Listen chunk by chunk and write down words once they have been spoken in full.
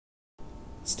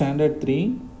Standard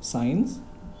 3 Science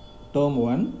Term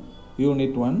 1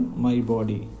 Unit 1 My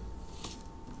Body.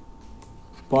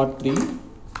 Part 3.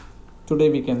 Today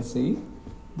we can see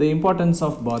the importance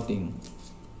of bathing.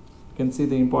 You can see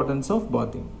the importance of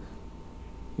bathing.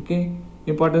 Okay,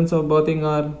 importance of bathing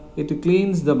are it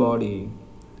cleans the body.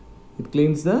 It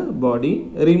cleans the body,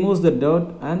 removes the dirt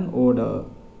and odor.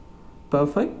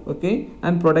 Perfect. Okay,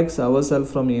 and protects ourselves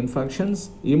from infections,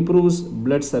 improves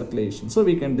blood circulation. So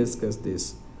we can discuss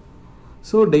this.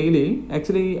 So daily,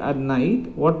 actually at night,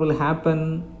 what will happen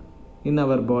in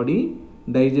our body?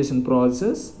 Digestion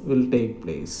process will take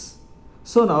place.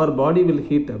 So our body will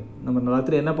heat up. நம்ம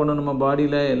ராத்திரி என்ன பண்ணோம், நம்ம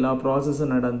பாடியில் எல்லா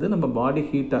ப்ராசஸும் நடந்து நம்ம body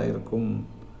heat ஆகிருக்கும்.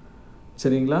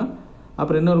 சரிங்களா?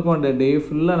 அப்புறம் என்ன இருக்கும், அந்த டே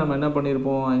ஃபுல்லாக நம்ம என்ன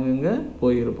பண்ணியிருப்போம், அங்கங்கே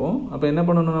போயிருப்போம். அப்போ என்ன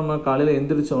பண்ணணும், நம்ம காலையில்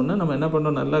எந்திரிச்சோன்னா நம்ம என்ன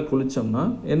பண்ணோம், நல்லா குளித்தோம்னா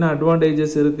என்ன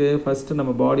அட்வான்டேஜஸ் இருக்குது? ஃபஸ்ட்டு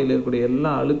நம்ம பாடியில் இருக்கக்கூடிய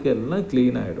எல்லா அழுக்கு எல்லாம்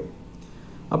க்ளீன் ஆகிடும்.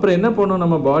 அப்புறம் என்ன பண்ணணும்,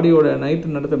 நம்ம பாடியோட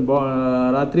நைட்டு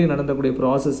ராத்திரி நடந்தக்கூடிய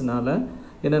ப்ராசஸ்னால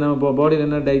என்ன நம்ம பாடியில்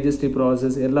என்ன டைஜஸ்டிவ்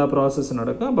ப்ராசஸ் எல்லா ப்ராசஸும்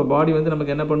நடக்கும். அப்போ பாடி வந்து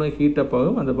நமக்கு என்ன பண்ணும், ஹீட்டப்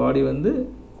ஆகும், அந்த பாடி வந்து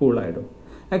கூல் ஆகிடும்.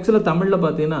 ஆக்சுவலாக தமிழில்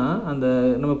பார்த்தீங்கன்னா அந்த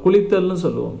நம்ம குளித்தல்னு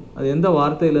சொல்லுவோம். அது எந்த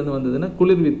வார்த்தையிலேருந்து வந்ததுன்னா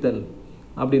குளிர்வித்தல்.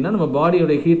 அப்படின்னா நம்ம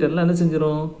பாடியோட ஹீட்டெல்லாம் என்ன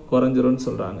செஞ்சிடும், குறைஞ்சிரும்னு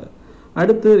சொல்கிறாங்க.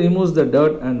 அடுத்து ரிமூவ்ஸ் த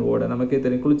டர்ட் அண்ட் ஓட. நமக்கே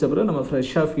தெரியும், குளித்த பிறகு நம்ம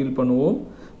ஃப்ரெஷ்ஷாக ஃபீல் பண்ணுவோம்.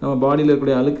 நம்ம பாடியில்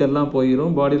இருக்கக்கூடிய அழுக்கெல்லாம்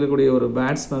போயிடும், பாடியில் இருக்கக்கூடிய ஒரு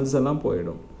பேட் ஸ்மெல்ஸ் எல்லாம்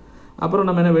போயிடும். அப்புறம்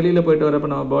நம்ம என்ன வெளியில் போயிட்டு வரப்போ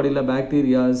நம்ம பாடியில்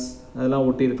பாக்டீரியாஸ் அதெல்லாம்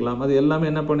ஒட்டியிருக்கலாம், அது எல்லாமே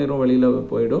என்ன பண்ணிடும், வெளியில்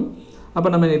போயிடும். அப்போ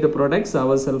நம்ம it protects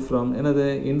our self from என்னது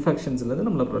இன்ஃபெக்ஷன்ஸ்லேருந்து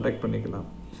நம்மளை ப்ரொடெக்ட் பண்ணிக்கலாம்.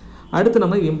 அடுத்து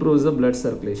நம்ம இம்ப்ரூவ்ஸ் த பிளட்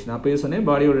சர்க்குலேஷன். அப்போயே சொன்னேன்,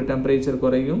 பாடியோட டெம்பரேச்சர்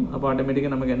குறையும். அப்போ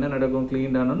ஆட்டோமேட்டிக்காக நமக்கு என்ன நடக்கும்,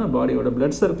 க்ளீன் ஆனோன்னா பாடியோட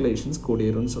பிளட் சர்க்குலேஷன்ஸ்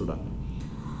கூடிரும்னு சொல்கிறாங்க.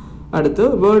 அடுத்து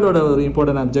வேர்ல்டோட ஒரு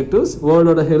இம்பார்ட்டன்ட் அப்ஜெக்டிவ்ஸ்.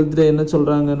 வேர்ல்டோட ஹெல்த் டே என்ன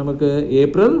சொல்கிறாங்க, நமக்கு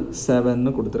April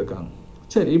 7 கொடுத்துருக்காங்க.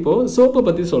 சரி, இப்போது சோப்பை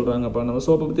பற்றி சொல்கிறாங்க. அப்போ நம்ம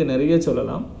சோப்பை பற்றி நிறைய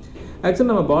சொல்லலாம். ஆக்சுவலி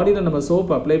நம்ம பாடியில் நம்ம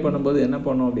சோப் அப்ளை பண்ணும்போது என்ன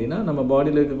பண்ணோம் அப்படின்னா, நம்ம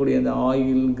பாடியில் இருக்கக்கூடிய அந்த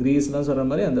ஆயில் கிரீஸ்லாம் சொல்கிற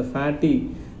மாதிரி அந்த ஃபேட்டி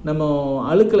நம்ம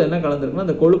அழுக்கில் என்ன கலந்துருக்குன்னா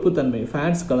அந்த கொழுப்பு தன்மை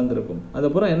ஃபேட்ஸ் கலந்துருக்கும்.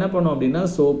 அதுக்கப்புறம் என்ன பண்ணோம் அப்படின்னா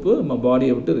சோப்பு நம்ம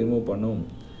பாடியை விட்டு ரிமூவ் பண்ணும்.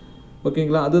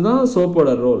 ஓகேங்களா? அதுதான்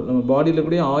சோப்போட ரோல். நம்ம பாடியில்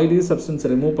இருக்கக்கூடிய ஆயிலி சப்ஸ்டன்ஸை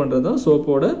ரிமூவ் பண்ணுறது தான்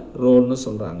சோப்போட ரோல்னு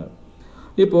சொல்கிறாங்க.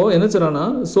 இப்போது என்ன சொல்கிறாங்கன்னா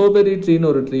சோபெரி ட்ரீன்னு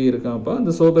ஒரு ட்ரீ இருக்கான்ப்பா.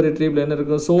 அந்த சோபெரி ட்ரீவில் என்ன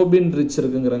இருக்குது, சோபின் ரிச்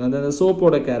இருக்குங்கிறாங்க. அந்த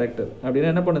சோப்போட கேரக்டர்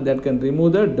அப்படின்னா என்ன பண்ணுது, that can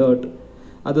remove the dirt.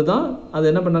 அதுதான் அது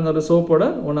என்ன பண்ணாங்க, ஒரு சோப்போட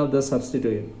ஒன் ஆஃப் த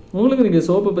சப்ஸ்டிடியூட். உங்களுக்கு நீங்கள்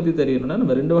சோப்பை பற்றி தெரியணும்னா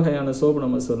நம்ம 2 வகையான சோப்பு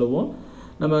நம்ம சொல்லுவோம்.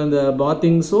 நம்ம இந்த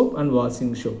bathing soap and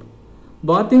washing soap.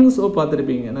 Bathing soap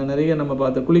பார்த்துருப்பீங்க, நான் நிறைய நம்ம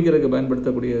பார்த்து குளிக்கிறதுக்கு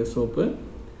பயன்படுத்தக்கூடிய சோப்பு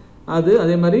அது.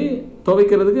 அதே மாதிரி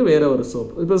துவைக்கிறதுக்கு வேறு ஒரு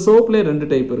சோப். இப்போ சோப்லேயே 2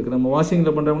 டைப் இருக்குது. நம்ம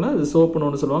வாஷிங்கில் பண்ணுறோம்னா அது சோப்புன்னு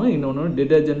ஒன்று சொல்லுவாங்க, இன்னொன்று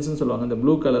டிடர்ஜென்ட்ஸ்னு சொல்லுவாங்க. அந்த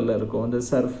ப்ளூ கலரில் இருக்கும், அந்த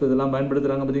சர்ஃப் இதெல்லாம்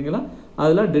பயன்படுத்துகிறாங்க பார்த்தீங்களா,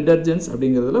 அதெல்லாம் டிடர்ஜென்ட்ஸ்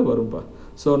அப்படிங்கிறதுல வரும்பா.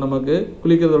 ஸோ நமக்கு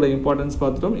குளிக்கிறதோட இம்பார்ட்டன்ஸ்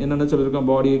பார்த்துட்டோம். என்னென்ன சொல்லியிருக்கோம்,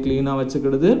 பாடியை க்ளீனாக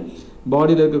வச்சுக்கிடுது,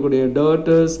 பாடியில் இருக்கக்கூடிய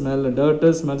டர்ட்டு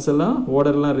ஸ்மெல்ஸ் எல்லாம்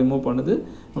ஓடர்லாம் ரிமூவ் பண்ணுது,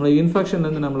 நம்மளை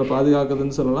இன்ஃபெக்ஷன்லேருந்து நம்மளை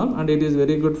பாதுகாக்குதுன்னு சொல்லலாம். And it is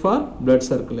very good for blood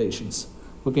circulations.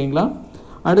 ஓகேங்களா?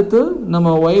 அடுத்து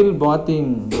நம்ம while bathing,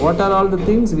 what are all the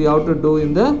things we have to two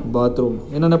in the bathroom.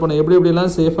 என்னென்ன பண்ண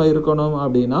எப்படிலாம் சேஃபாக இருக்கணும்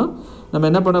அப்படின்னா, நம்ம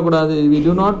என்ன பண்ணக்கூடாது, we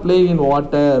to not play in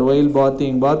water while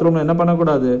bathing. பாத்ரூமில் என்ன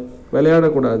பண்ணக்கூடாது,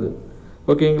 விளையாடக்கூடாது.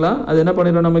 ஓகேங்களா? அது என்ன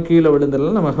பண்ணிடும், நம்ம கீழே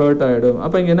விழுந்துடலாம், நம்ம ஹர்ட் ஆகிடும்.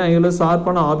 அப்போ இங்கே என்ன, இதில்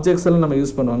ஷார்ப்பான ஆப்ஜெக்ட்ஸ் எல்லாம் நம்ம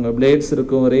யூஸ் பண்ணுவாங்க. பிளேட்ஸ்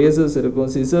இருக்கும், ரேசர்ஸ் இருக்கும்,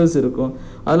 சிசர்ஸ் இருக்கும்.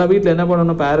 அதெல்லாம் வீட்டில் என்ன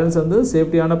பண்ணணும், பேரண்ட்ஸ் வந்து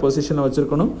சேஃப்டியான பொசிஷனில்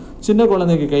வச்சுருக்கணும். சின்ன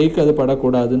குழந்தைங்க கைக்கு அது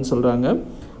படக்கூடாதுன்னு சொல்கிறாங்க.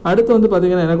 அடுத்து வந்து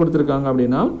பார்த்திங்கன்னா என்ன கொடுத்துருக்காங்க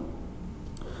அப்படின்னா,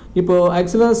 இப்போது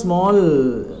ஆக்சுவலாக small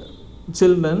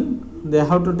children they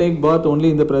have to take path only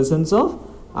in the presence of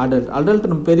adult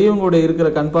நம்ம பெரியவங்களோட இருக்கிற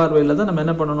கண் பார்வையில் தான் நம்ம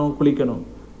என்ன பண்ணணும், குளிக்கணும்.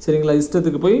 சரிங்களா?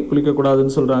 இஷ்டத்துக்கு போய்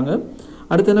குளிக்கக்கூடாதுன்னு சொல்கிறாங்க.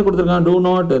 அடுத்து என்ன கொடுத்துருக்காங்க, டூ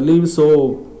நாட் லீவ்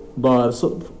சோப் பார்.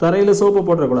 தரையில் சோப்பை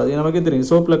போட்டுறக்கூடாது. நமக்கே தெரியும்,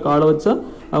 சோப்பில் காலை வச்சா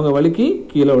அவங்க வலிக்கு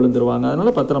கீழே விழுந்துருவாங்க,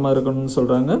 அதனால் பத்திரமா இருக்கணும்னு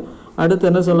சொல்கிறாங்க. அடுத்து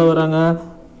என்ன சொல்ல வராங்க,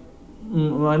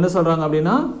 என்ன சொல்கிறாங்க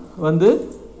அப்படின்னா வந்து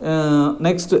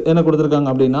நெக்ஸ்ட் என்ன கொடுத்துருக்காங்க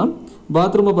அப்படின்னா,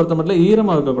 பாத்ரூமை பொறுத்த மட்டும்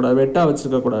ஈரமாக இருக்கக்கூடாது, வெட்டாக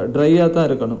வச்சுருக்கக்கூடாது, ட்ரையாக தான்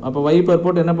இருக்கணும். அப்போ வைப்பர்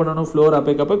போட்டு என்ன பண்ணணும், ஃப்ளோர்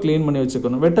அப்பைக்கப்போ க்ளீன் பண்ணி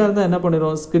வச்சுக்கணும். வெட்டாக இருந்தால் என்ன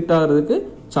பண்ணிடும், ஸ்கிட் ஆகிறதுக்கு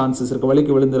சான்சஸ் இருக்குது,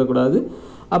 வலிக்கு விழுந்துடக்கூடாது.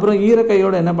 அப்புறம்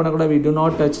ஈரக்கையோடு என்ன பண்ணக்கூடாது, we to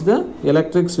not touch the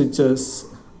electric ஸ்விட்சஸ்.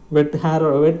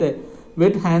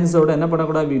 வெட் ஹேண்ட்ஸோட என்ன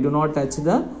பண்ணக்கூடாது, we to not touch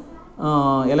the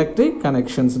electric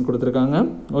connections கொடுத்துருக்காங்க.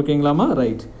 ஓகேங்களாமா?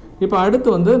 ரைட். இப்போ அடுத்து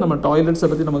வந்து நம்ம டாய்லெட்ஸை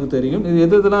பற்றி நமக்கு தெரியும். இது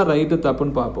எதெல்லாம் ரைட்டு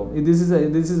தப்புன்னு பார்ப்போம்.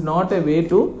 This is not a way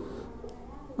to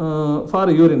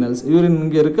for urinals. Urine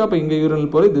இங்கே இருக்குது, அப்போ இங்கே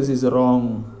யூரினல் போய் திஸ் இஸ் ராங்.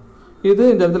 இது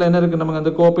இந்த இடத்துல என்ன இருக்குது, நமக்கு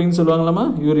அந்த கோப்பைன்னு சொல்லுவாங்களாமா,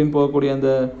 யூரின் போகக்கூடிய அந்த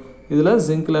இதில்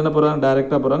ஜிங்கில் என்ன போகிறாங்க,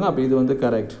 டைரெக்டாக போகிறாங்க. அப்போ இது வந்து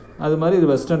கரெக்ட். அது மாதிரி இது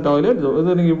வெஸ்டர்ன் டாய்லெட்.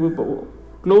 இது நீங்கள் இப்போ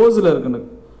க்ளோஸில் இருக்கணும்,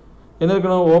 என்ன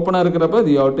இருக்கணும், ஓப்பனாக இருக்கிறப்ப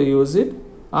you have to use it.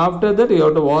 After that you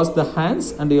have to wash the hands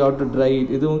and you have to dry it.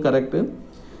 இதுவும் கரெக்ட்.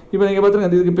 இப்போ நீங்கள் பார்த்துருங்க,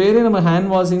 இதுக்கு பேரே நம்ம ஹேண்ட்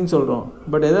வாஷிங் சொல்கிறோம்.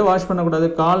 பட் எதை வாஷ் பண்ணக்கூடாது,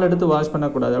 கால் எடுத்து வாஷ்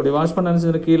பண்ணக்கூடாது. அப்படி வாஷ்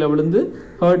பண்ண கீழே விழுந்து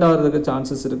ஹர்ட் ஆகிறதுக்கு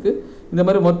சான்சஸ் இருக்குது. இந்த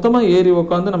மாதிரி மொத்தமாக ஏறி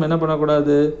உட்காந்து நம்ம என்ன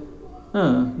பண்ணக்கூடாது,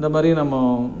 இந்த மாதிரி நம்ம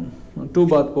 2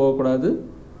 பாத் போகக்கூடாது.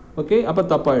 ஓகே, அப்போ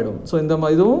தப்பாயிடும். ஸோ இந்த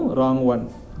மாதிரி இதுவும் ராங் ஒன்.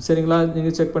 சரிங்களா,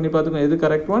 நீங்கள் செக் பண்ணி பார்த்துக்கோங்க எது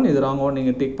கரெக்ட் ஒன், இது ராங் ஒன்,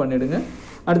 நீங்கள் டிக் பண்ணிவிடுங்க.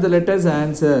 அடுத்த லெட்டர்ஸ்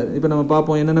ஆன்சர். இப்போ நம்ம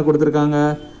பார்ப்போம் என்னென்ன கொடுத்துருக்காங்க.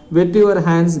 வெட் யுவர்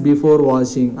ஹேண்ட்ஸ் பிஃபோர்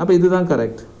வாஷிங். அப்போ இதுதான்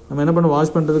கரெக்ட். நம்ம என்ன பண்ணோம்,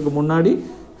 வாஷ் பண்ணுறதுக்கு முன்னாடி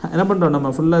என்ன பண்ணுறோம், நம்ம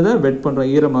ஃபுல்லாக அதை வெட் பண்ணுறோம்,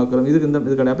 ஈரமாக்குறோம். இதுக்கு இந்த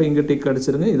இது கிடையாது. அப்போ இங்கே டிக்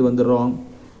அடிச்சிருங்க, இது வந்து ராங்.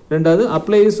 ரெண்டாவது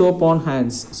apply soap on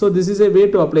hands. So this is a way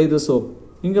to apply the soap.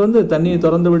 இங்கே வந்து தண்ணியை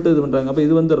திறந்து விட்டு இது பண்ணுறாங்க. அப்போ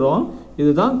இது வந்து ராங்,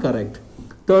 இதுதான் கரெக்ட்.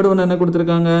 தேர்ட் ஒன்று என்ன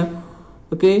கொடுத்துருக்காங்க,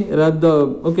 okay rub the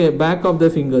okay back of the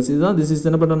fingers. இதுதான் திஸ் இஸ்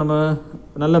என்ன பண்ணுறோம், நம்ம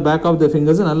நல்லா பேக் ஆஃப் த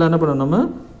ஃபிங்கர்ஸ் நல்லா என்ன பண்ணுறோம், நம்ம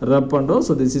ரப் பண்ணுறோம்.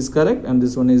 So this is correct and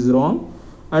this one is wrong.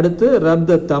 அடுத்து ரப்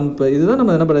த தம்ப். இதுதான்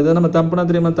நம்ம என்ன பண்ணுறது, இதை நம்ம தம்புனா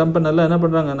தெரியுமா, தம்பை நல்லா என்ன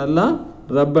பண்ணுறாங்க, நல்லா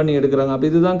ரப் பண்ணி எடுக்கிறாங்க. அப்போ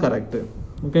இதுதான் கரெக்டு.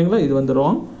 ஓகேங்களா, இது வந்து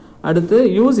ராங். அடுத்து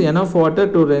use enough water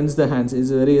to Reigns the hands.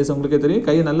 Is very S, உங்களுக்கே தெரியும்.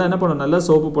 கையை நல்லா என்ன பண்ணணும், நல்லா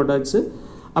சோப்பு போட்டாச்சு.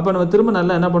 அப்போ நம்ம திரும்ப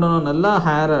நல்லா என்ன பண்ணணும், நல்லா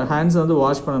ஹேண்ட்ஸை வந்து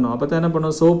வாஷ் பண்ணணும். அப்போ தான் என்ன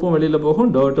பண்ணணும், சோப்பும் வெளியில் போகும்,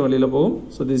 டர்ட்டும் வெளியில் போகும்.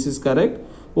 So this is correct.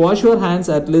 Wash your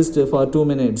hands at least for 2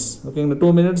 minutes. ஓகேங்களா,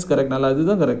 2 minutes கரெக்ட். நல்லா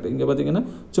இதுதான் கரெக்ட். இங்கே பார்த்தீங்கன்னா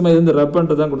சும்மா இது வந்து ரப்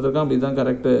பண்ணுறது தான் கொடுத்துருக்கான். அப்படி இதுதான்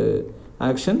கரெக்ட்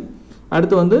ஆக்ஷன்.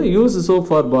 அடுத்து வந்து use soap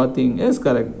for bathing. Yes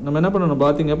correct. நம்ம என்ன பண்ணணும்,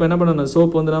 பாத்திங் அப்போ என்ன பண்ணணும்,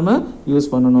 சோப் வந்து நம்ம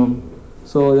யூஸ் பண்ணணும்.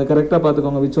 ஸோ இதை கரெக்டாக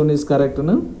பார்த்துக்கோங்க விச் ஒன் இஸ்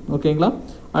கரெக்ட்னு. ஓகேங்களா,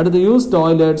 அடுத்து use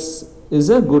toilets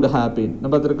is a good habit.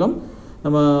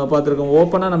 நம்ம பார்த்துருக்கோம்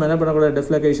ஓப்பனாக நம்ம என்ன பண்ணக்கூடாது,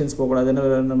 டெஃப்ளகேஷன்ஸ் போகக்கூடாது. என்ன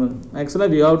நம்ம ஆக்சுவலாக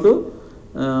வி ஹவ் டு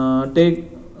டேக்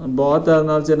பாத்தாக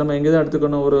இருந்தாலும் சரி, நம்ம எங்கே தான்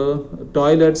எடுத்துக்கணும், ஒரு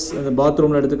டாய்லெட்ஸ் அந்த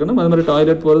பாத்ரூமில் எடுத்துக்கணும். அது மாதிரி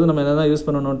டாய்லெட் போகிறது நம்ம என்ன தான் யூஸ்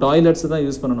பண்ணணும், டாய்லெட்ஸ் தான்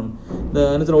யூஸ் பண்ணணும். இந்த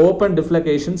என்ன ஓப்பன்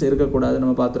டிஃப்ளகேஷன்ஸ் இருக்கக்கூடாது,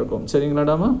 நம்ம பார்த்துருக்கோம்.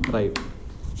 சரிங்களாடாமா, ரைட்.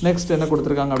 நெக்ஸ்ட் என்ன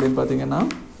கொடுத்துருக்காங்க அப்படின்னு பார்த்தீங்கன்னா,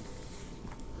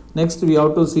 next we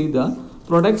have to see the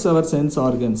protects our sense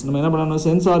organs. நம்ம என்ன பண்ணணும்,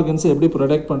 சென்ஸ் ஆர்கன்ஸ் எப்படி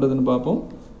ப்ரொடெக்ட் பண்ணுறதுன்னு பார்ப்போம்.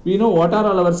 we know what are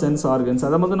all our sense organs.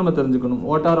 அதை மட்டும் நம்ம தெரிஞ்சுக்கணும்.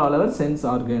 what are all our sense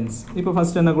organs. இப்போ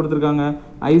ஃபர்ஸ்ட் என்ன கொடுத்துருக்காங்க,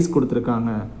 ஐஸ்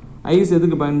கொடுத்துருக்காங்க. ஐஸ்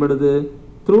எதுக்கு பயன்படுது,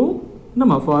 த்ரூ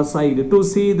நம்ம for side to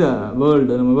see the world.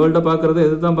 நம்ம வேர்ல்டை பார்க்குறது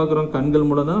எது தான் பார்க்குறோம், கண்கள்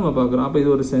மூலம் தான் நம்ம பார்க்குறோம். அப்போ இது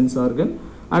ஒரு சென்ஸ் ஆர்கன்.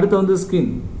 அடுத்து வந்து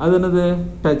ஸ்கின், அது என்னது,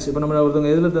 டச். இப்போ நம்ம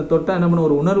ஒருத்தவங்க எதில் தொட்டால் என்ன பண்ண,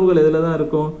 ஒரு உணர்வுகள் எதில் தான்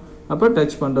இருக்கும், அப்போ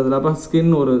டச் பண்ணுறதுல. அப்போ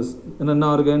ஸ்கின் ஒரு என்ன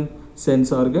ஆர்கன்,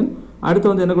 சென்ஸ் ஆர்கன். அடுத்து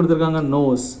வந்து என்ன கொடுத்துருக்காங்க,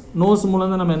 நோஸ். நோஸ்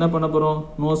மூலம் தான் நம்ம என்ன பண்ண போகிறோம்,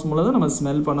 நோஸ் மூலம் தான் நம்ம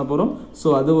ஸ்மெல் பண்ண போகிறோம். ஸோ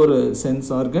அது ஒரு சென்ஸ்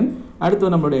ஆர்கன்.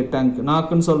 அடுத்து நம்மளுடைய டங்க்,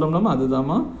 நாக்குன்னு சொல்கிறோம்னா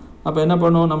அதுதாம்மா. அப்போ என்ன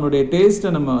பண்ணுவோம், நம்மளுடைய டேஸ்ட்டை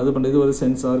நம்ம அது பண்ணுறது, இது ஒரு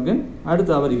சென்ஸ் ஆர்கன்.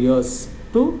 அடுத்து அவர் இயர்ஸ்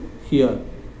டு ஹியர்.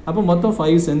 அப்போ மொத்தம்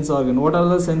 5 sense organ. What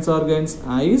are the sense organs,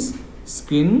 ice,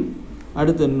 skin,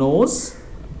 அடுத்து நோஸ்,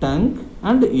 டங்க்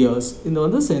அண்ட் இயர்ஸ். இந்த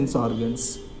வந்து சென்ஸ் ஆர்கன்ஸ்.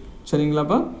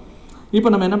 சரிங்களாப்பா. இப்போ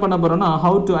நம்ம என்ன பண்ண போகிறோம்னா,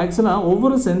 ஹவு டு ஆக்சுவலாக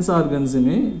ஒவ்வொரு சென்ஸ்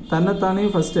ஆர்கன்ஸுமே தன்னைத்தானே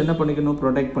ஃபஸ்ட்டு என்ன பண்ணிக்கணும்,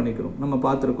 ப்ரொடெக்ட் பண்ணிக்கிறோம். நம்ம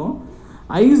பார்த்துருக்கோம்.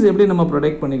 ஐஸ் எப்படி நம்ம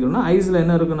ப்ரொடெக்ட் பண்ணிக்கிறோம்னா, ஐஸில்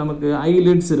என்ன இருக்கும், நமக்கு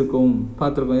ஐலிட்ஸ் இருக்கும்.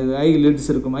 பார்த்துருக்கோம், இது ஐலிட்ஸ்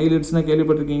இருக்கும். ஐலிட்ஸ்னால்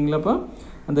கேள்விப்பட்டிருக்கீங்களாப்பா,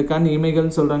 அந்த கண்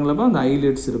இமைகள்னு சொல்கிறாங்களாப்பா, அந்த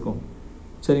ஐலிட்ஸ் இருக்கும்.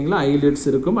 சரிங்களா, ஐலிட்ஸ்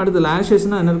இருக்கும். அடுத்து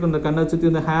லேஷஸ்னால் என்ன இருக்கும், இந்த கண்ணை சுற்றி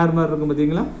இந்த ஹேர் மாதிரி இருக்கும்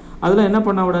பார்த்தீங்களா, அதெல்லாம் என்ன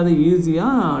பண்ண விடாது,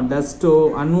 ஈஸியாக டஸ்ட்டோ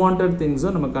அன்வான்ட்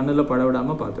திங்ஸோ நம்ம கண்ணில் பட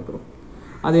விடாமல் பார்த்துக்கிறோம்.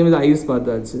 அதேமாதிரி ஐஸ்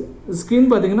பார்த்தாச்சு. ஸ்கின்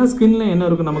பார்த்தீங்கன்னா, ஸ்கின்ல என்ன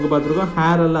இருக்கும் நமக்கு பார்த்துருக்கோம்,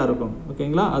 ஹேர் எல்லாம் இருக்கும்.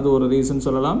 ஓகேங்களா, அது ஒரு ரீசன்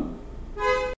சொல்லலாம்.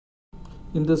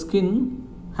 இந்த skin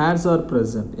hairs are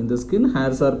present. In the skin,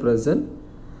 hairs are present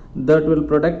that will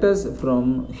protect us from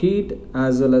heat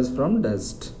as well as from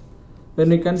dust. When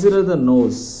we consider the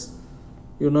nose,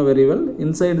 you know very well,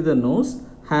 inside the nose,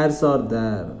 hairs are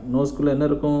there. Nose kulla enna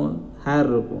irukum, hair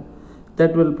irukum.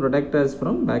 That will protect us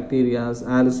from bacteria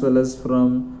as well as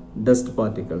from dust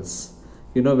particles.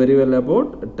 You know very well about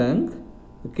tongue.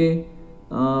 Okay,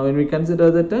 when we consider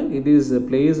the tongue, it is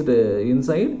placed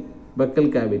inside பக்கல்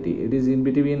cavity. It is in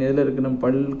between எதில் இருக்குது, நம்ம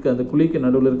பல்லுக்கு அந்த குழிக்கு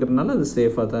நடுவில் இருக்கிறதுனால அது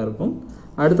சேஃபாக தான் இருக்கும்.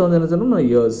 அடுத்து வந்து என்ன சொல்லணும், நம்ம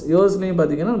இயர்ஸ்லேயும்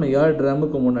பார்த்தீங்கன்னா நம்ம இயர்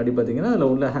ட்ரம்முக்கு முன்னாடி பார்த்தீங்கன்னா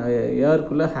அதில் உள்ள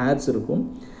இயர்க்குள்ளே ஹேர்ஸ் இருக்கும்.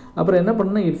 அப்புறம் என்ன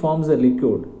பண்ணால் இட் ஃபார்ம்ஸ் அ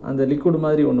லிக்யூட். அந்த லிக்யூட்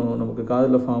மாதிரி ஒன்று நமக்கு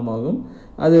காதில் ஃபார்ம் ஆகும்.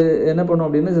 அது என்ன பண்ணும்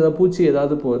அப்படின்னா, ஏதாவது பூச்சி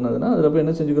ஏதாவது போனதுன்னா அதில் போய்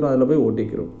என்ன செஞ்சுக்கிறோம், அதில் போய்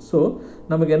ஒட்டிக்கிறோம். ஸோ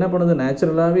நமக்கு என்ன பண்ணுது,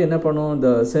 நேச்சுரலாகவே என்ன பண்ணும்,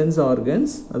 இந்த சென்ஸ்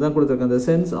ஆர்கன்ஸ் அதான் கொடுத்துருக்கேன், இந்த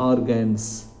sense organs.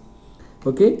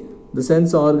 Okay, the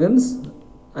sense organs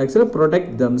actually protect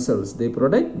themselves. They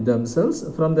protect themselves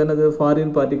from the another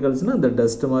foreign particles. அந்த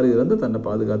டஸ்ட் மாதிரி இருந்து தன்னை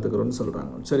பாதுகாத்துக்கிறோன்னு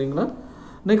சொல்கிறாங்க. சரிங்களா.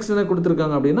 நெக்ஸ்ட் என்ன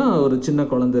கொடுத்துருக்காங்க அப்படின்னா, ஒரு சின்ன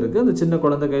குழந்தை இருக்குது. அந்த சின்ன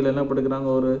குழந்தை கையில் என்ன கொடுக்குறாங்க,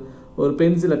 ஒரு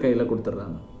பென்சிலை கையில்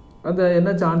கொடுத்துட்றாங்க. அந்த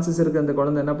என்ன சான்சஸ் இருக்குது, அந்த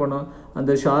குழந்தை என்ன பண்ணும்,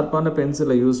 அந்த ஷார்ப்பான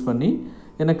பென்சிலை யூஸ் பண்ணி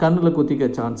என்ன கண்ணில் குத்திக்க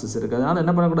சான்சஸ் இருக்குது. அதனால்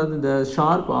என்ன பண்ணக்கூடாது, இந்த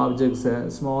ஷார்ப் ஆப்ஜெக்ட்ஸை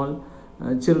ஸ்மால்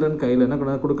சில்ட்ரன் கையில்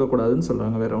என்ன கொடுக்கக்கூடாதுன்னு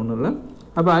சொல்கிறாங்க. வேறு ஒன்றும் இல்லை.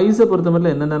 அப்போ ஐஸை பொறுத்த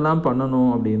மட்டும் என்னென்னலாம்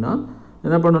பண்ணணும் அப்படின்னா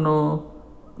என்ன பண்ணணும்,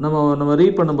 நம்ம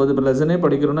ரீட் பண்ணும்போது இப்போ லெசனே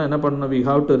படிக்கிறோன்னா என்ன பண்ணணும், we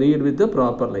have to read with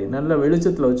proper light. நல்ல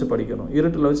வெளிச்சத்தில் வச்சு படிக்கணும்.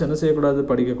 இருட்டில் வச்சு என்ன செய்யக்கூடாது,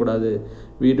 படிக்கக்கூடாது.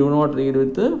 We do not read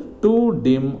with two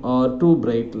dim R two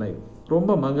bright light.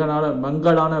 ரொம்ப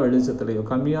மங்கலான வெளிச்சத்துலையோ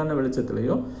கம்மியான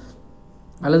வெளிச்சத்துலையோ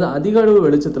அல்லது அதிக அளவு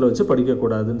வெளிச்சத்தில் வச்சு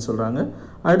படிக்கக்கூடாதுன்னு சொல்கிறாங்க.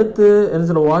 அடுத்து என்ன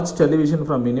சொல்ல, watch television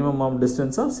from minimum of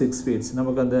distance of 6 feet.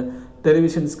 நமக்கு அந்த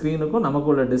டெலிவிஷன் ஸ்க்ரீனுக்கும் நமக்கு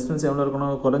உள்ள டிஸ்டன்ஸ் எவ்வளோ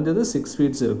இருக்கணும், குறைஞ்சது 6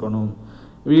 feet இருக்கணும்.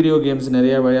 வீடியோ கேம்ஸ்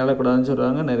நிறையா விளையாடக்கூடாதுன்னு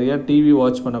சொல்கிறாங்க. நிறையா டிவி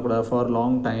வாட்ச் பண்ணக்கூடாது ஃபார்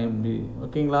லாங் டைம்.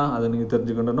 ஓகேங்களா, அதை நீங்கள்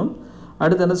தெரிஞ்சுக்கணும்.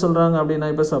 அடுத்து என்ன சொல்கிறாங்க அப்படின்னா,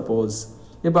 இப்போ சப்போஸ்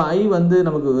இப்போ ஐ வந்து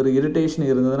நமக்கு ஒரு இரிட்டேஷன்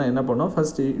இருந்ததுன்னா என்ன பண்ணோம்,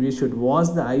 first we should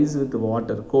wash the ice with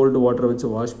water. Gold வாட்டரை வச்சு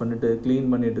வாஷ் பண்ணிவிட்டு க்ளீன்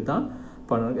பண்ணிவிட்டு தான்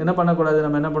பண்ணணும். என்ன பண்ணக்கூடாது,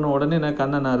 நம்ம என்ன பண்ணுவோம், உடனே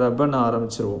கண்ணை ரப் பண்ண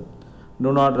ஆரம்பிச்சிருவோம்.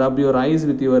 do not rub your eyes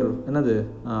with your என்னது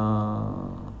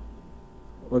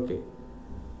ஓகே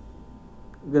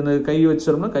இந்த கை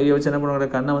வச்சிடோம்னா கையை வச்சு என்ன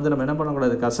பண்ணக்கூடாது, கண்ணை வந்து நம்ம என்ன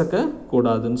பண்ணக்கூடாது, கசக்க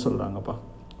கூடாதுன்னு சொல்கிறாங்கப்பா.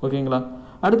 ஓகேங்களா.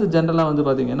 அடுத்து ஜென்ரலாக வந்து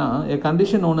பார்த்தீங்கன்னா a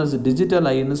condition known as digital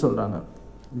ஐன்னு சொல்கிறாங்க.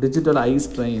 Digital eye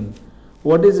strain.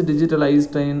 What is digital eye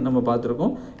strain நம்ம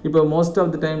பார்த்துருக்கோம். இப்போ மோஸ்ட்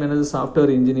ஆஃப் த டைம் என்னது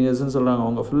சாஃப்ட்வேர் இன்ஜினியர்ஸ்னு சொல்கிறாங்க.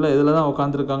 அவங்க ஃபுல்லாக இதில் தான்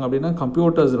உட்காந்துருக்காங்க அப்படின்னா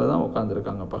கம்ப்யூட்டர்ஸில் தான்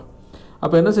உட்காந்துருக்காங்கப்பா.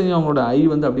 அப்போ என்ன செய்யும், அவங்களோட ஐ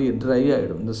வந்து அப்படியே ட்ரை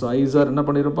ஆகிடும். இந்த ஐஸ் ஆர் என்ன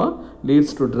பண்ணியிருப்பா,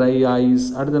 லீட்ஸ் டு ட்ரை ஐஸ்.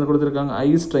 அடுத்து என்ன கொடுத்துருக்காங்க, ஐ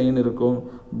ஸ்ட்ரெயின் இருக்கும்,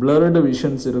 பிளர்டு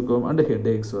விஷன்ஸ் இருக்கும், அண்ட் ஹெட்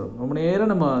ஏக்ஸ் வரும். ரொம்ப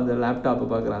நேரம் நம்ம அந்த லேப்டாப்பை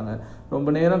பார்க்குறாங்க, ரொம்ப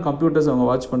நேரம் கம்ப்யூட்டர்ஸ் அவங்க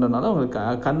வாட்ச் பண்ணுறதுனால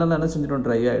அவங்களுக்கு கண்ணெல்லாம் என்ன செஞ்சிடும்,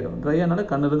 ட்ரை ஆகிடும். ட்ரை ஆனால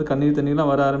கண்ணிலிருந்து கண்ணீர்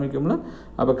தண்ணிலாம் வர ஆரம்பிக்கும்ல,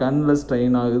 அப்போ கண்ணில்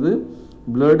ஸ்ட்ரெயின் ஆகுது.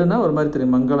 பிளர்டுனா ஒரு மாதிரி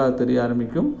தெரியும், மங்களாக தெரிய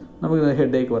ஆரம்பிக்கும், நமக்கு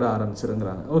ஹெட் ஏக் வர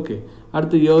ஆரம்பிச்சிருங்கிறாங்க. ஓகே,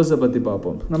 அடுத்து இயர்ஸை பற்றி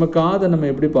பார்ப்போம். நம்ம காதை நம்ம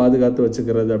எப்படி பாதுகாத்து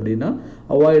வச்சுக்கிறது அப்படின்னா,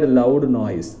 அவாய்டு லவுடு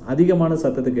நாய்ஸ். அதிகமான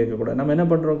சத்தத்தை கேட்கக்கூடாது. நம்ம என்ன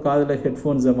பண்ணுறோம், காதில்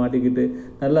ஹெட்ஃபோன்ஸை மாட்டிக்கிட்டு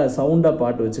நல்லா சவுண்டாக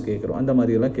பாட்டு வச்சு கேட்குறோம், அந்த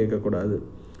மாதிரியெல்லாம் கேட்கக்கூடாது.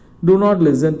 do not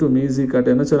listen to music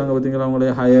at என்ன சொல்கிறாங்க பார்த்தீங்களா,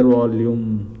 அவங்களே higher volume.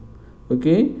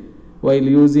 Okay,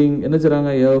 while using என்ன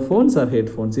சொல்கிறாங்க, earphones R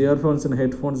headphones. Earphones and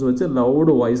headphones வச்சு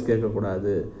லவுடு வாய்ஸ்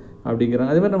கேட்கக்கூடாது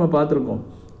அப்படிங்கிறாங்க. அதே மாதிரி நம்ம பார்த்துருக்கோம்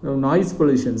நாய்ஸ்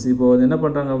பொல்யூஷன்ஸ். இப்போது என்ன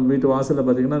பண்ணுறாங்க, வீட்டு வாசலில்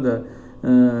பார்த்திங்கன்னா இந்த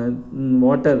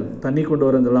வாட்டர் தண்ணி கொண்டு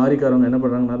வர அந்த லாரிக்காரவங்க என்ன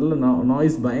பண்ணுறாங்க, நல்ல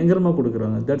நாய்ஸ் பயங்கரமாக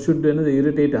கொடுக்குறாங்க. தட் ஷுட் என்னது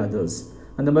இரிட்டேட் அதர்ஸ்.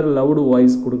 அந்த மாதிரி லவுடு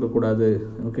வாய்ஸ் கொடுக்கக்கூடாது.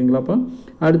 ஓகேங்களாப்பா.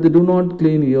 அடுத்து do not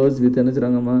clean years with என்ன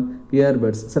சொல்கிறாங்கம்மா,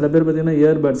 இயர்பட்ஸ். சில பேர் பார்த்திங்கன்னா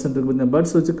இயர்பட்ஸ் பார்த்தீங்கன்னா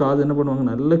பட்ஸ் வச்சு காது என்ன பண்ணுவாங்க,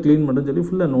 நல்லா க்ளீன் பண்ணுன்னு சொல்லி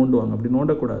ஃபுல்லாக நோண்டுவாங்க. அப்படி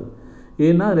நோண்டக்கூடாது.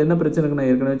 ஏன்னா அதில் என்ன பிரச்சனை இருக்குது, நான்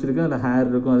ஏற்கனவே வச்சுருக்கேன், அதில் ஹேர்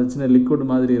இருக்கும், அது சின்ன லிக்விட்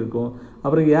மாதிரி இருக்கும்.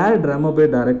 அப்புறம் ஏர் ட்ரம்மை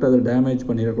போய் டைரெக்டாக அதை டேமேஜ்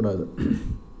பண்ணிடக்கூடாது.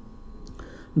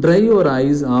 Try your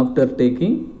eyes after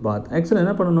taking பாத். ஆக்சுவலாக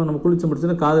என்ன பண்ணணும், நம்ம குளிச்சு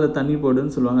முடிச்சுன்னா காதில் தண்ணி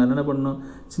போடுன்னு சொல்லுவாங்க. என்ன பண்ணணும்,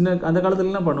 சின்ன அந்த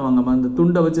காலத்துலலாம் பண்ணுவாங்கம்மா, அந்த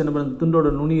துண்டை வச்சு என்ன பண்ண,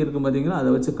 துண்டோட நுனி இருக்கும் பார்த்தீங்கன்னா,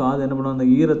 அதை வச்சு காது என்ன பண்ணுவோம், அந்த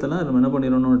ஈரத்தெல்லாம் நம்ம என்ன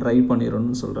பண்ணிடணும், ட்ரை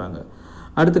பண்ணிடணும்னு சொல்கிறாங்க.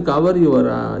 அடுத்து cover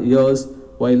your ears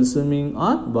while swimming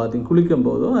R bathing. குளிக்கும்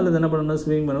போதோ அல்லது என்ன பண்ணணும்,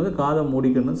 ஸ்விம்மிங் பண்ணும்போது காதை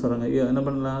மூடிக்கணும்னு சொல்கிறாங்க. என்ன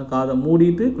பண்ணலாம், காதை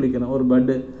மூடிட்டு குளிக்கணும்.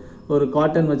 ஒரு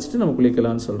காட்டன் வச்சுட்டு நம்ம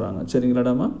குளிக்கலாம்னு சொல்கிறாங்க.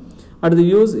 சரிங்களாடாமா. அடுத்து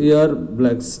use year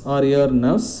flux R year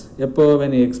nerves எப்போ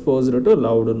when exposed to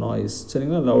allowed noise.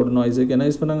 சரிங்களா, லவுடு நாய்ஸுக்கு என்ன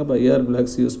யூஸ் பண்ணாங்க, இப்போ இயர்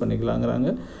பிளக்ஸ் யூஸ்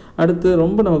பண்ணிக்கலாங்கிறாங்க. அடுத்து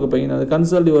ரொம்ப நமக்கு பெயின், அது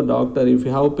consult your doctor if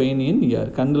you have pain in year.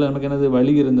 கண்ணில் நமக்கு என்னது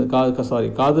வலி இருந்தது,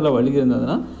 காதில் வலி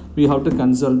இருந்ததுன்னா we have to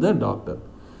consult the doctor.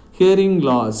 Hearing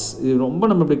loss, இது ரொம்ப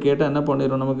நம்ம இப்படி கேட்டால் என்ன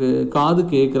பண்ணிடும், நமக்கு காது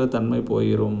கேட்குற தன்மை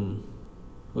போயிடும்.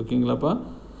 ஓகேங்களாப்பா.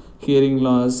 Hearing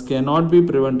loss cannot be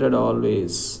prevented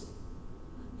always.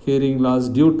 Hearing loss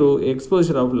due to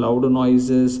exposure of loud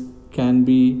noises can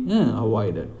be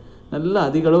avoided. நல்ல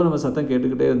அதிக அளவு நம்ம சத்தம்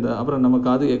கேட்டுக்கிட்டே இருந்தால் அப்புறம் நம்ம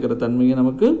காது கேட்குற தன்மையை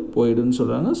நமக்கு போயிடுன்னு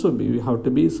சொல்கிறாங்க. So we have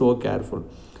to be so careful.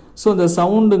 So இந்த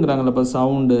சவுண்டுங்கிறாங்களா, இப்போ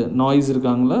சவுண்டு நாய்ஸ்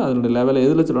இருக்காங்களா, அதனுடைய லெவலில்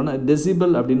எதில் சொல்லுவாங்கன்னா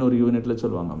டெசிபல் அப்படின்னு ஒரு யூனிட்டில்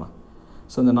சொல்லுவாங்கம்மா.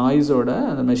 ஸோ அந்த நாய்ஸோட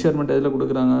அந்த மெஷர்மெண்ட் எதில்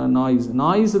கொடுக்குறாங்க,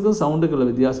 நாய்ஸுக்கும் சவுண்டுக்குள்ள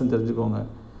வித்தியாசம் தெரிஞ்சுக்கோங்க.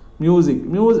 மியூசிக்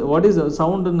வாட் இஸ்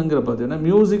சவுண்டுங்கிற பார்த்தீங்கன்னா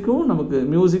மியூசிக்கும் நமக்கு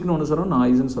மியூசிக்னு ஒன்று சொல்கிறோம்,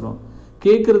 நாய்ஸ்ன்னு சொல்கிறோம்.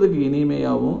 கேட்குறதுக்கு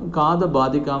இனிமையாகவும் காதை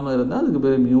பாதிக்காமல் இருந்தால் அதுக்கு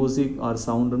பேர் மியூசிக் ஆர்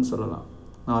சவுண்டுன்னு சொல்லலாம்,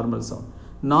 நார்மல் சவுண்ட்.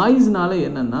 நாய்ஸ்னால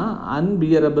என்னென்னா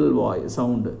அன்பியரபிள்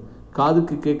சவுண்டு,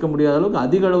 காதுக்கு கேட்க முடியாத அளவுக்கு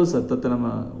அதிக அளவு சத்தத்தை நம்ம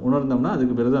உணர்ந்தோம்னா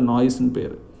அதுக்கு பேர் தான் நாய்ஸ்ன்னு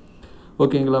பேர்.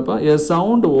 ஓகேங்களாப்பா. எ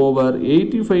sound over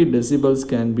 85 decibels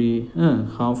can be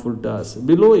harmful to us.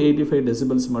 Below 85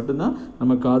 decibels மட்டும்தான்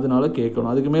நம்ம காதுனால கேட்கணும்.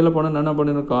 அதுக்கு மேலே போனால் என்ன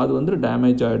பண்ணிடணும், காது வந்து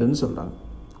டேமேஜ் ஆகிடுன்னு சொல்கிறாங்க.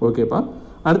 ஓகேப்பா.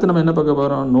 அடுத்து நம்ம என்ன பார்க்க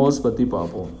போகிறோம், நோஸ் பற்றி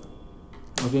பார்ப்போம்.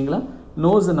 ஓகேங்களா.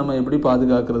 நோஸை நம்ம எப்படி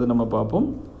பாதுகாக்கிறது நம்ம பார்ப்போம்.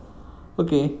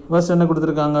 ஓகே, ஃபர்ஸ்ட் என்ன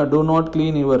கொடுத்துருக்காங்க, do not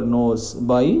clean your nose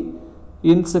by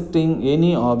இன்செக்டிங்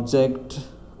any object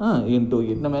into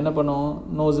it. நம்ம என்ன பண்ணுவோம்,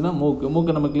 நோஸ்னால்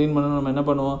மூக்கை நம்ம க்ளீன் பண்ணணும். நம்ம என்ன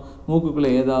பண்ணுவோம், மூக்குக்குள்ளே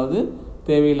ஏதாவது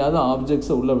தேவையில்லாத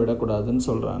ஆப்ஜெக்ட்ஸை உள்ளே விடக்கூடாதுன்னு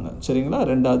சொல்கிறாங்க. சரிங்களா.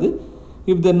 ரெண்டாவது,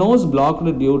 if the nose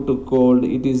blocked due to gold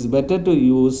it is better to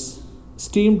use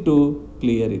steam to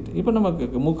clear it. இப்போ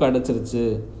நமக்கு மூக்கு அடைச்சிருச்சு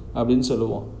அப்படின்னு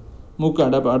சொல்லுவோம். மூக்கு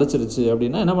அடைச்சிருச்சு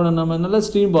அப்படின்னா என்ன பண்ணணும், நம்ம நல்லா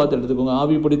ஸ்டீம் பாத் எடுத்துக்கோங்க.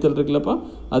 ஆவி பிடித்தல் இருக்குல்லப்பா,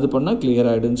 அது பண்ணால் கிளியர்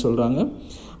ஆகிடுன்னு சொல்கிறாங்க.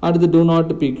 அடுத்து two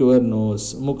not big your nose,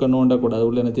 மூக்கை நோண்டக்கூடாது,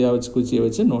 உள்ள என்னத்தையாக வச்சு குச்சியை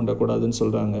வச்சு நோண்டக்கூடாதுன்னு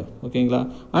சொல்கிறாங்க. ஓகேங்களா.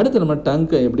 அடுத்து நம்ம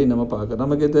டங்கை எப்படி நம்ம பார்க்குறோம்,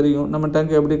 நமக்கே தெரியும். நம்ம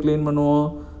டங்கை எப்படி க்ளீன் பண்ணுவோம்,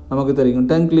 நமக்கு தெரியும்.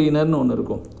 டங் கிளீனர்னு ஒன்று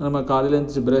இருக்கும். நம்ம காலையில்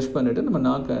எழுந்திரிச்சு ப்ரஷ் பண்ணிவிட்டு நம்ம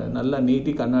நாக்கை நல்லா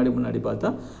நீட்டி கண்ணாடி முன்னாடி பார்த்தா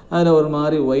அதில் ஒரு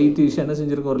மாதிரி ஒயிட்டிஷ் என்ன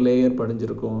செஞ்சுருக்கும், ஒரு லேயர்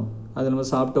படிஞ்சிருக்கும். அது நம்ம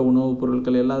சாப்பிட்ட உணவுப்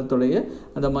பொருட்கள் எல்லாத்தோடைய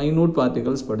அந்த மைனூட்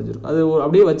பார்ட்டிகல்ஸ் படிஞ்சிருக்கும். அது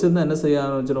அப்படியே வச்சுருந்தா என்ன செய்ய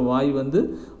ஆரம்பிச்சிடும், வாய் வந்து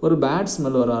ஒரு பேட்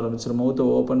ஸ்மெல் வர ஆரம்பிச்சிடும் மவுத்தை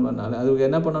ஓப்பன் பண்ணாலே. அதுக்கு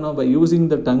என்ன பண்ணணும், by using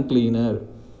the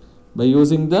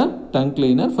tongue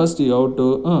cleaner first you have to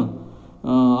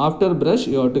after brush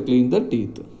you have to clean the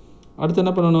teeth. அடுத்து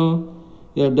என்ன பண்ணணும்,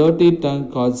 a dirty tongue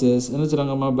causes என்ன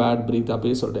சொல்கிறாங்கம்மா, பேட் ப்ரீத்.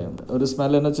 அப்படியே சொல்கிறேன், ஒரு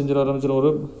ஸ்மெல் என்ன செஞ்சிட ஆரம்பிச்சிடும், ஒரு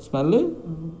ஸ்மெல்லு,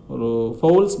 ஒரு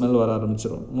ஃபவுல் ஸ்மெல் வர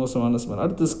ஆரம்பிச்சிடும், மோசமான ஸ்மெல்.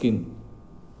 அடுத்து ஸ்கின்.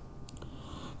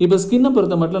 இப்போ ஸ்கின்னை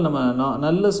பொறுத்த மட்டும் நம்ம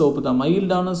நல்ல சோப்பு தான்,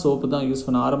 மைல்டான சோப்பு தான் யூஸ்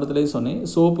பண்ண. ஆரம்பத்திலே சொன்னேன்,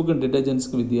 சோப்புக்கும்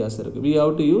டிட்டர்ஜென்ட்ஸ்க்கு வித்தியாசம் இருக்குது. We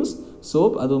have to use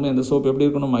soap, அதுவுமே அந்த சோப் எப்படி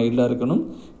இருக்கணும், மைல்டாக இருக்கணும்.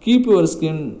 கீப் யுவர்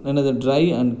ஸ்கின் என்னது, ட்ரை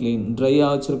அண்ட் க்ளீன்.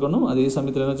 ட்ரையாக வச்சுருக்கணும், அதே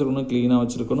சமயத்தில் என்ன வச்சுருக்கணும், க்ளீனாக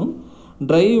வச்சுருக்கணும்.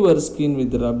 Try your skin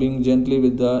with rubbing gently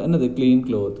with என்னது, க்ளீன்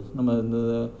க்ளோத். நம்ம இந்த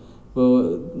இப்போ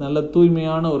நல்ல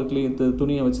தூய்மையான ஒரு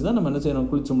துணியை வச்சு தான் நம்ம என்ன செய்யணும்,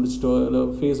 குளிச்சு முடிச்சிட்டோ இல்லை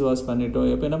ஃபேஸ் வாஷ் பண்ணிட்டோ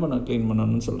எப்போ என்ன பண்ண க்ளீன்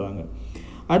பண்ணணும்னு சொல்கிறாங்க.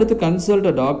 அடுத்து consult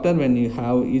a doctor when you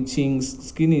have itching,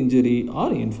 skin injury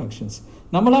R infections.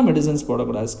 நம்மளாம் மெடிசன்ஸ்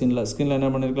போடக்கூடாது. ஸ்கின்ல என்ன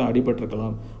பண்ணிருக்கலாம்,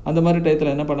 அடிபட்டிருக்கலாம். அந்த மாதிரி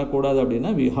டயத்தில் என்ன பண்ணக்கூடாது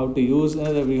அப்படின்னா we have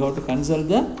to consult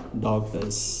the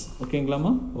doctors.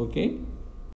 ஓகேங்களாம்மா, okay.